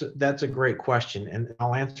that's a great question, and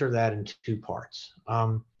I'll answer that in two parts.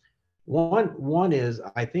 One is,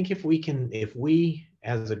 I think if we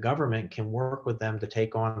as a government can work with them to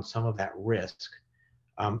take on some of that risk,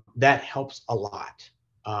 that helps a lot.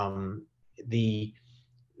 The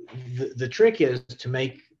trick is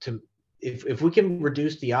if we can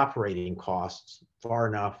reduce the operating costs far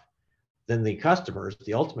enough, then the customers,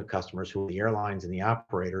 the ultimate customers, who are the airlines and the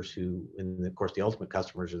operators, and of course the ultimate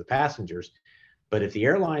customers are the passengers. But if the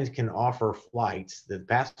airlines can offer flights that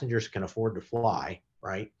passengers can afford to fly,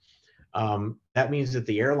 right? That means that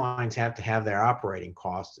the airlines have to have their operating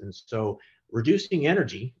costs. And so reducing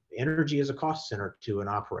energy is a cost center to an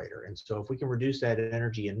operator. And so if we can reduce that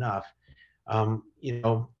energy enough,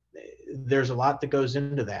 there's a lot that goes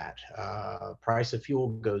into that. Price of fuel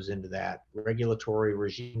goes into that. Regulatory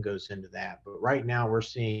regime goes into that. But right now we're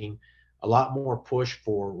seeing a lot more push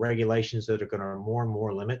for regulations that are going to more and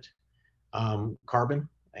more limit carbon.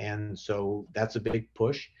 And so that's a big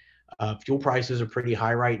push. Fuel prices are pretty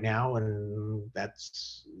high right now, and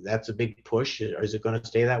that's a big push. Is it going to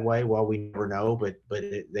stay that way? Well, we never know, but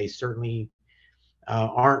they certainly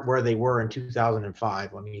aren't where they were in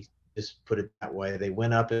 2005. Let me just put it that way. They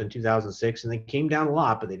went up in 2006 and they came down a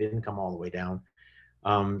lot, but they didn't come all the way down.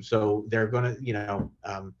 So they're going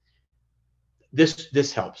to,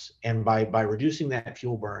 this helps. And by reducing that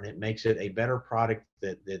fuel burn, it makes it a better product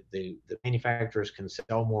that the manufacturers can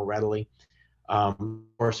sell more readily. Of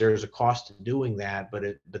course, there's a cost to doing that, but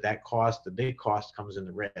that cost, the big cost, comes in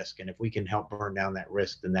the risk. And if we can help burn down that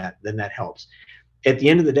risk, then that helps. At the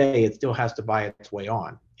end of the day, it still has to buy its way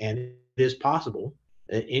on, and it is possible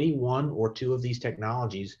that any one or two of these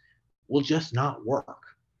technologies will just not work.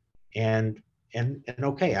 And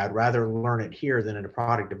okay, I'd rather learn it here than in a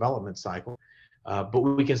product development cycle, but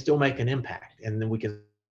we can still make an impact, and then we can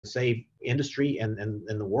save industry and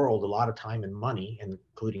the world a lot of time and money,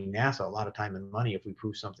 including NASA a lot of time and money, if we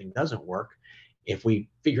prove something doesn't work. if we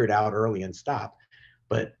figure it out early and stop.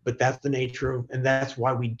 But that's the nature of, and that's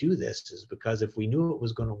why we do this, is because if we knew it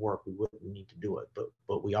was going to work, we wouldn't need to do it.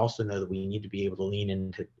 But we also know that we need to be able to lean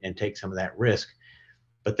into and take some of that risk.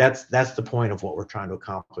 But that's the point of what we're trying to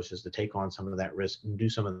accomplish, is to take on some of that risk and do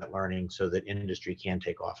some of that learning so that industry can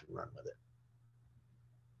take off and run with it.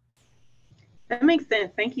 That makes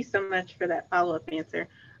sense. Thank you so much for that follow-up answer.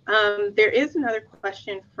 There is another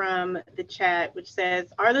question from the chat, which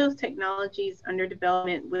says, are those technologies under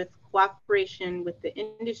development with cooperation with the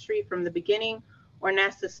industry from the beginning, or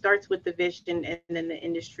NASA starts with the vision and then the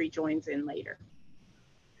industry joins in later?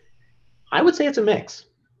 I would say it's a mix.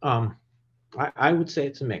 I would say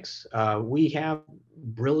it's a mix. We have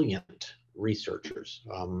brilliant researchers,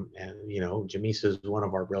 and Jamisa is one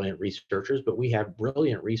of our brilliant researchers, but we have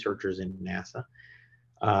brilliant researchers in NASA.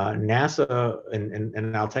 NASA,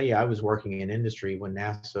 and I'll tell you, I was working in industry when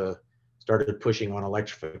NASA started pushing on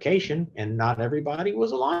electrification, and not everybody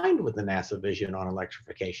was aligned with the NASA vision on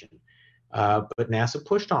electrification. But NASA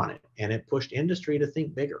pushed on it, and it pushed industry to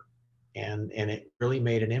think bigger, and it really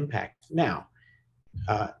made an impact. Now,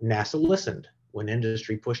 NASA listened when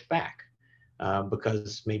industry pushed back,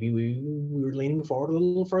 because maybe we were leaning forward a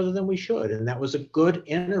little further than we should, and that was a good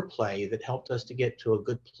interplay that helped us to get to a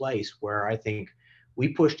good place where I think we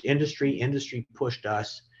pushed industry, industry pushed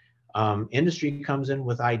us. Industry comes in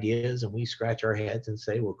with ideas, and we scratch our heads and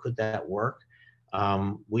say, well, could that work?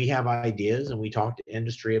 We have ideas, and we talk to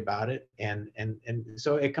industry about it, and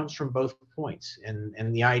so it comes from both points.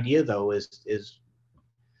 And the idea, though, is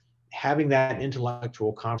having that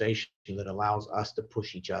intellectual conversation that allows us to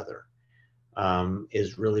push each other,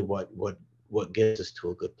 is really what gets us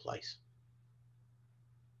to a good place.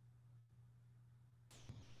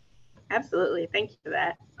 Absolutely. Thank you for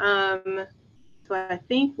that. So I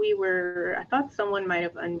think I thought someone might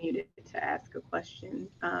have unmuted to ask a question.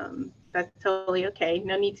 That's totally okay.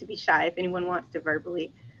 No need to be shy if anyone wants to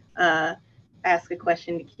verbally ask a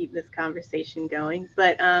question to keep this conversation going.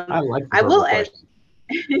 But I will ask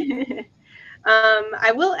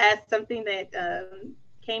I will ask something that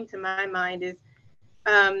came to my mind is,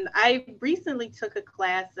 I recently took a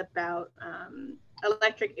class about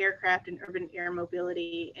electric aircraft and urban air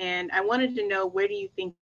mobility, and I wanted to know, where do you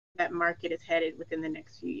think that market is headed within the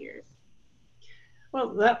next few years?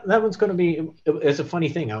 Well, that one's going to be, it's a funny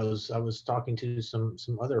thing. I was talking to some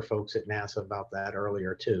other folks at NASA about that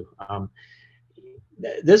earlier too.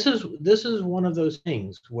 This is one of those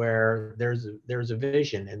things where there's a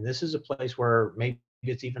vision, and this is a place where maybe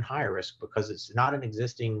it's even higher risk because it's not an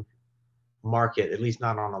existing market, at least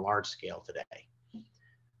not on a large scale today.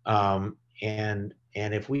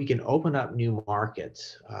 And if we can open up new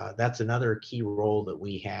markets, that's another key role that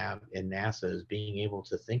we have in NASA, is being able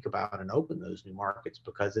to think about and open those new markets,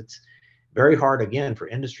 because it's very hard, again, for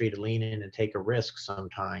industry to lean in and take a risk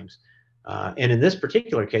sometimes. And in this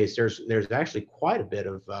particular case, there's actually quite a bit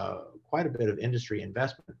of industry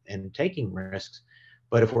investment in taking risks.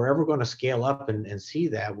 But if we're ever going to scale up and see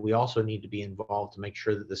that, we also need to be involved to make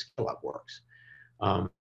sure that the scale up works.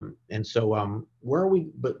 And so where are we,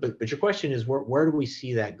 but your question is, where do we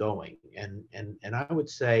see that going? And I would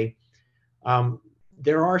say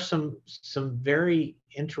there are some very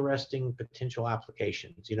interesting potential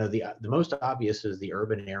applications. The most obvious is the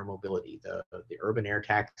urban air mobility, the urban air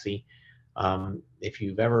taxi. If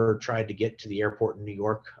you've ever tried to get to the airport in New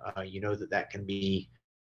York, you know that can be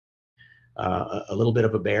a little bit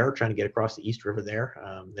of a bear trying to get across the East River there.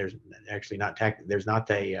 There's actually there's not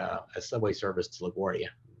a subway service to LaGuardia,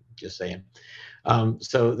 just saying.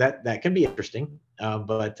 So that can be interesting,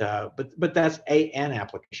 but that's an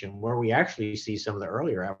application. Where we actually see some of the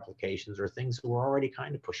earlier applications are things that we're already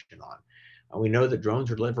kind of pushing on. We know that drones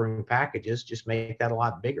are delivering packages. Just make that a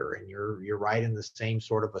lot bigger, and you're right in the same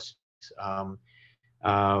sort of a.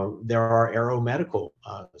 There are aeromedical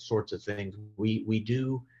sorts of things. We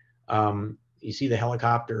do. You see the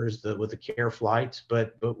helicopters with the care flights,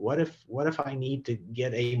 but what if I need to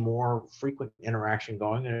get a more frequent interaction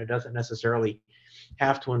going, and it doesn't necessarily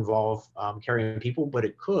have to involve carrying people, but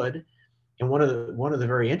it could. And one of the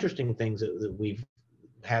very interesting things that we've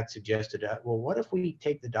had suggested, well, what if we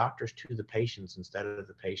take the doctors to the patients instead of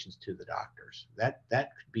the patients to the doctors? That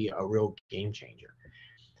could be a real game changer.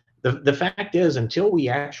 The fact is, until we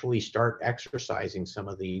actually start exercising some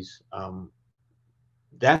of these,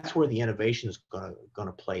 that's where the innovation is going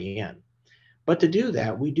to play in. But to do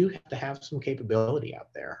that, we do have to have some capability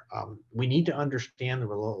out there. We need to understand the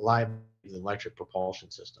reliability of the electric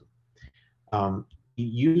propulsion system. You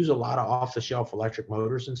use a lot of off-the-shelf electric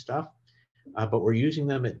motors and stuff, but we're using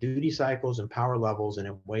them at duty cycles and power levels and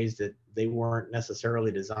in ways that they weren't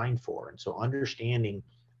necessarily designed for. And so understanding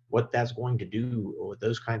what that's going to do with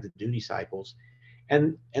those kinds of duty cycles.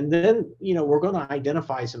 And then, we're going to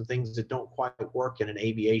identify some things that don't quite work in an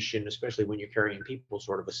aviation, especially when you're carrying people,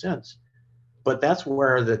 sort of a sense. But that's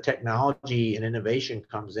where the technology and innovation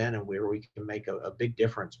comes in, and where we can make a big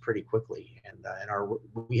difference pretty quickly. And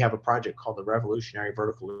we have a project called the Revolutionary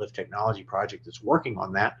Vertical Lift Technology Project that's working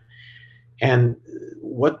on that. And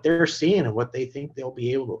what they're seeing and what they think they'll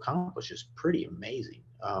be able to accomplish is pretty amazing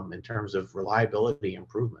in terms of reliability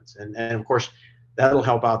improvements. And of course, that'll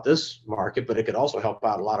help out this market, but it could also help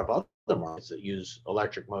out a lot of other markets that use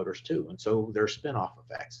electric motors too. And so there's spin-off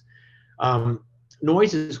effects.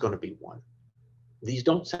 Noise is going to be one. These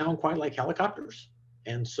don't sound quite like helicopters.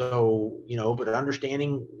 And so, but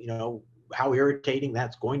understanding, how irritating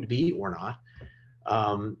that's going to be or not,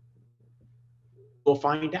 we'll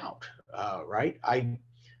find out, right? I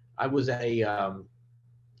was well,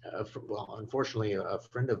 unfortunately, a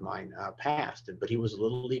friend of mine passed, but he was a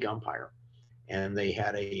Little League umpire. And they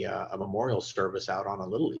had a memorial service out on a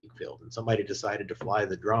Little League field. And somebody decided to fly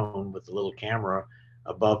the drone with the little camera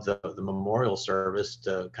above the memorial service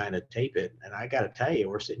to kind of tape it. And I got to tell you,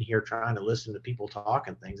 we're sitting here trying to listen to people talk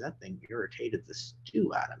and things. That thing irritated the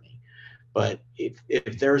stew out of me. But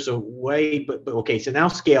if there's a way, but okay, so now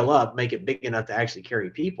scale up, make it big enough to actually carry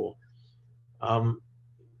people.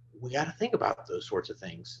 We got to think about those sorts of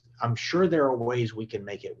things. I'm sure there are ways we can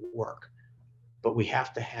make it work, but we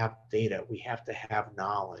have to have data. We have to have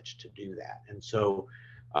knowledge to do that. And so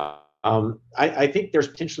I think there's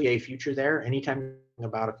potentially a future there. Anytime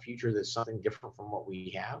about a future that's something different from what we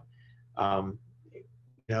have,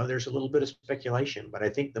 there's a little bit of speculation, but I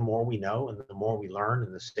think the more we know and the more we learn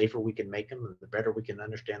and the safer we can make them and the better we can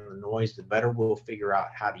understand the noise, the better we'll figure out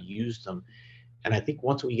how to use them. And I think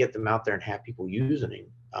once we get them out there and have people using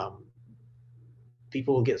them,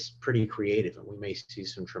 people will get pretty creative and we may see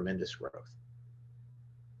some tremendous growth.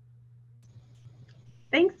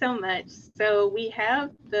 Thanks so much. So we've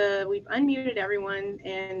unmuted everyone,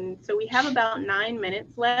 and so we have about 9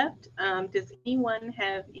 minutes left. Does anyone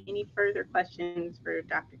have any further questions for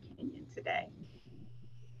Dr. Kenyon today?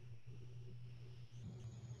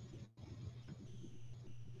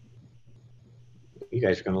 You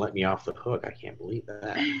guys are going to let me off the hook. I can't believe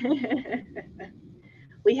that.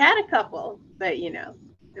 We had a couple, but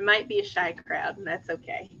it might be a shy crowd, and that's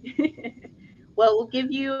okay. Well, we'll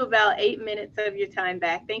give you about 8 minutes of your time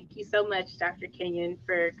back. Thank you so much, Dr. Kenyon,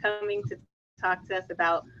 for coming to talk to us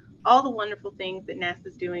about all the wonderful things that NASA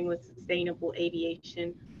is doing with sustainable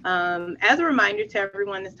aviation. As a reminder to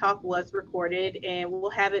everyone, this talk was recorded, and we'll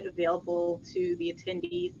have it available to the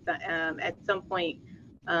attendees at some point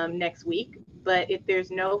next week. But if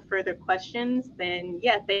there's no further questions, then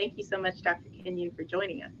thank you so much, Dr. Kenyon, for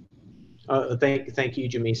joining us. Thank you,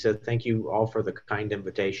 Jamisa. Thank you all for the kind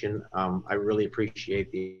invitation. I really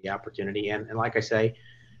appreciate the opportunity. And like I say,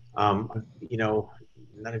 none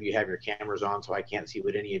of you have your cameras on, so I can't see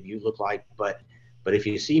what any of you look like. But if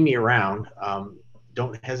you see me around,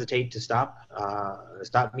 don't hesitate to stop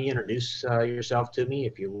me, introduce yourself to me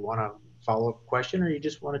if you want to follow up question or you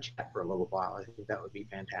just want to chat for a little while. I think that would be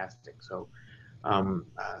fantastic. So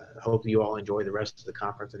hope you all enjoy the rest of the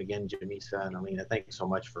conference. And again, Jamisa and Alina, thank you so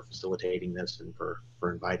much for facilitating this and for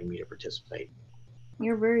inviting me to participate.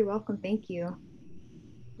 You're very welcome. Thank you.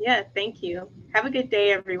 Yeah, thank you. Have a good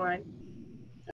day, everyone.